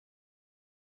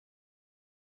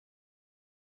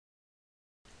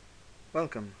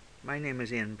Welcome, my name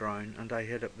is Ian Brown and I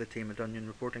head up the team at Onion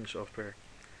Reporting Software.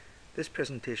 This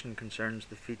presentation concerns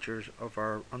the features of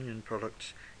our Onion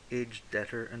products' Aged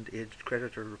Debtor and Aged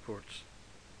Creditor reports.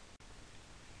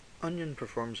 Onion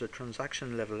performs a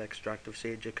transaction-level extract of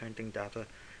Sage accounting data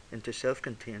into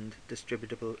self-contained,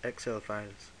 distributable Excel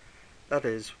files. That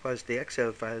is, whilst the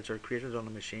Excel files are created on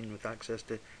a machine with access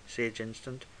to Sage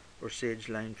Instant or Sage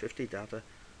Line 50 data,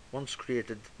 once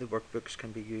created, the workbooks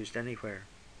can be used anywhere.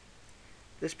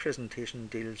 This presentation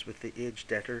deals with the Aged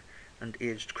Debtor and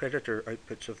Aged Creditor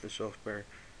outputs of the software,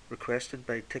 requested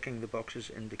by ticking the boxes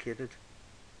indicated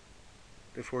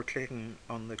before clicking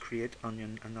on the Create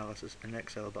Onion Analysis in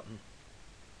Excel button.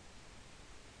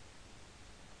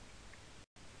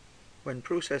 When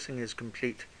processing is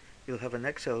complete, you'll have an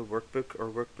Excel workbook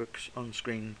or workbooks on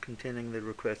screen containing the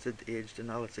requested aged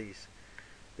analyses.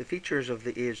 The features of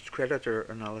the Aged Creditor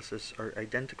analysis are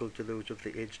identical to those of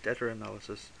the Aged Debtor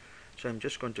analysis, so I'm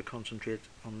just going to concentrate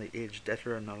on the Aged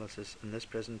Debtor analysis in this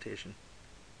presentation.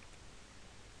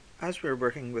 As we're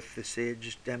working with the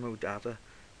Sage demo data,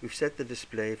 we've set the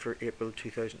display for April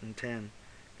 2010,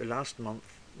 the last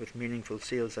month with meaningful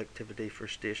sales activity for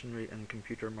Stationery and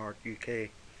Computer Mart UK.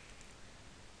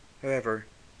 However,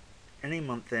 any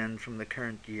month end from the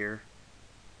current year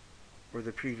or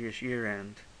the previous year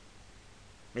end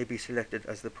may be selected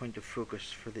as the point of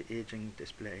focus for the aging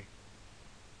display.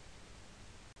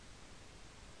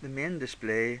 The main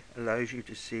display allows you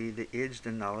to see the aged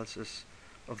analysis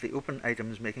of the open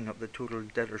items making up the total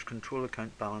debtor's control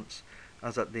account balance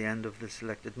as at the end of the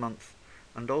selected month,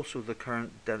 and also the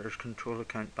current debtor's control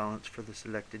account balance for the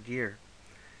selected year.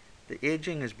 The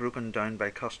aging is broken down by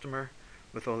customer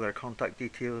with all their contact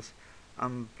details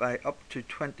and by up to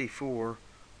 24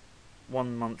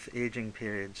 one-month aging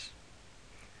periods.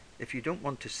 If you don't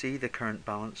want to see the current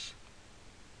balance,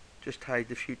 just hide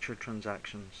the future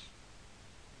transactions.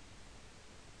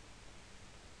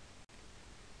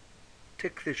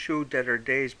 Tick the Show Debtor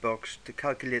Days box to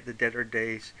calculate the debtor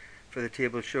days for the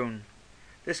table shown.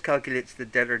 This calculates the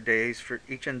debtor days for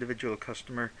each individual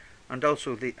customer and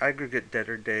also the aggregate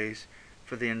debtor days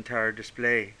for the entire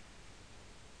display.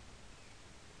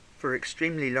 For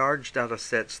extremely large data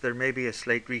sets, there may be a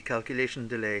slight recalculation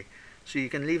delay, so you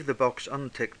can leave the box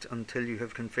unticked until you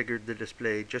have configured the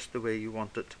display just the way you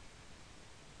want it.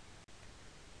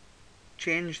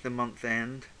 Change the month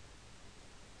end,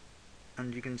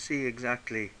 and you can see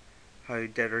exactly how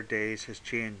debtor days has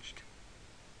changed.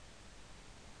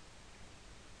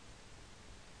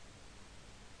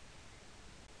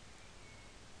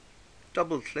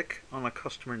 Double-click on a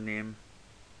customer name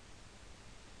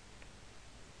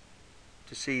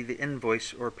to see the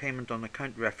invoice or payment on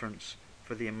account reference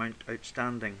for the amount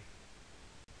outstanding.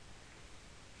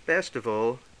 Best of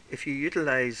all, if you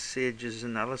utilize Sage's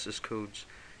analysis codes,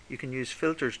 you can use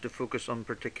filters to focus on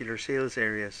particular sales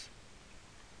areas.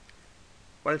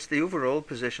 Whilst the overall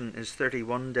position is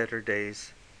 31 debtor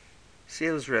days,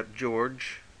 Sales Rep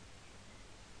George,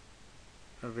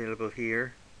 available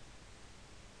here,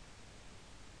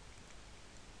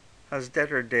 has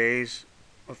debtor days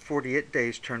of 48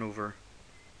 days turnover,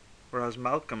 whereas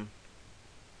Malcolm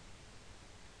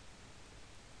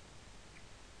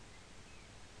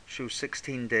shows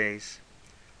 16 days.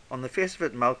 On the face of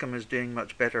it, Malcolm is doing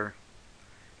much better.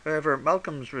 However,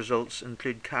 Malcolm's results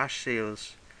include cash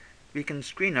sales. We can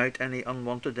screen out any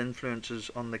unwanted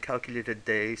influences on the calculated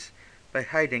days by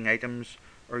hiding items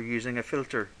or using a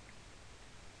filter.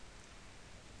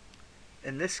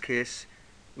 In this case,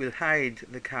 we'll hide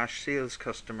the cash sales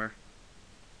customer,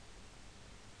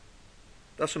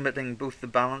 thus omitting both the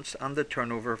balance and the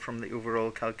turnover from the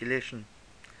overall calculation.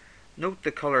 Note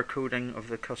the color coding of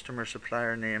the customer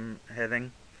supplier name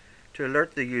heading to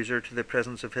alert the user to the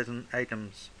presence of hidden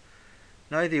items.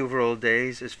 Now the overall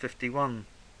days is 51.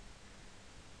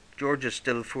 George is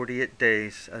still 48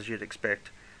 days, as you'd expect,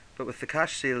 but with the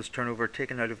cash sales turnover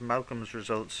taken out of Malcolm's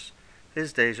results,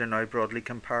 his days are now broadly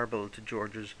comparable to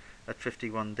George's at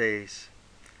 51 days.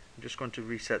 I'm just going to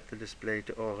reset the display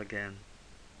to all again.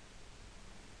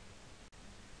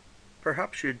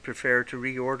 Perhaps you'd prefer to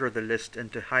reorder the list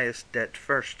into highest debt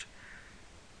first.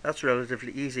 That's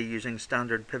relatively easy using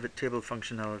standard pivot table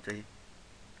functionality.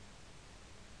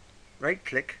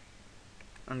 Right-click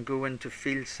and go into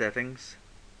Field Settings,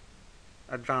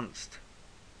 Advanced,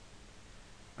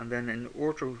 and then in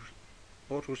Auto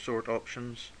Sort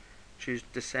options, choose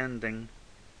Descending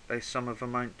by sum of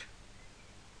amount.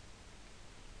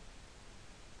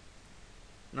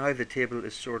 Now the table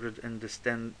is sorted in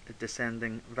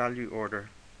descending value order.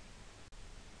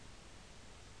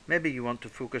 Maybe you want to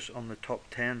focus on the top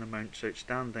 10 amounts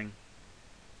outstanding.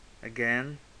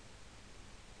 Again,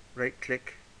 right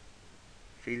click,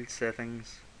 Field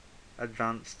Settings,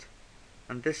 Advanced,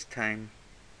 and this time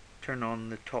turn on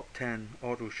the top 10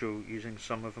 auto show using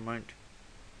sum of amount.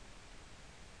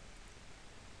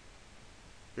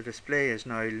 The display is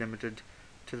now limited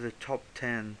to the top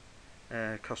 10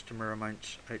 customer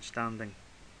amounts outstanding.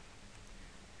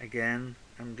 Again,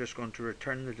 I'm just going to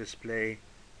return the display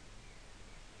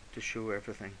to show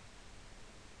everything.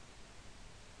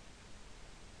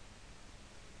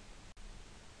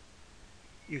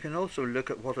 You can also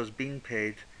look at what has been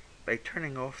paid by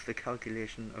turning off the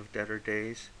calculation of debtor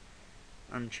days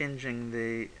and changing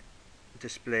the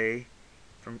display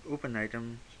from open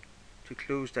items to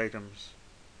closed items.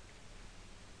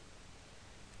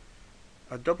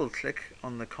 A double click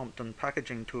on the Compton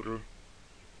packaging total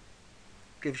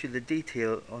gives you the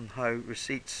detail on how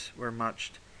receipts were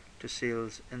matched to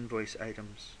sales invoice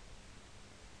items.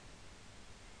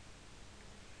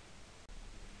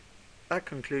 That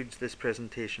concludes this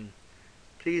presentation.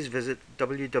 Please visit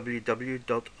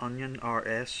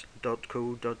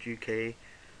www.onionrs.co.uk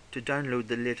to download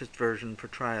the latest version for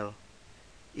trial.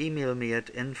 Email me at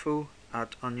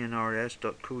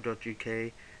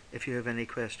info@onionrs.co.uk if you have any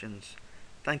questions.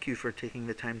 Thank you for taking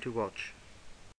the time to watch.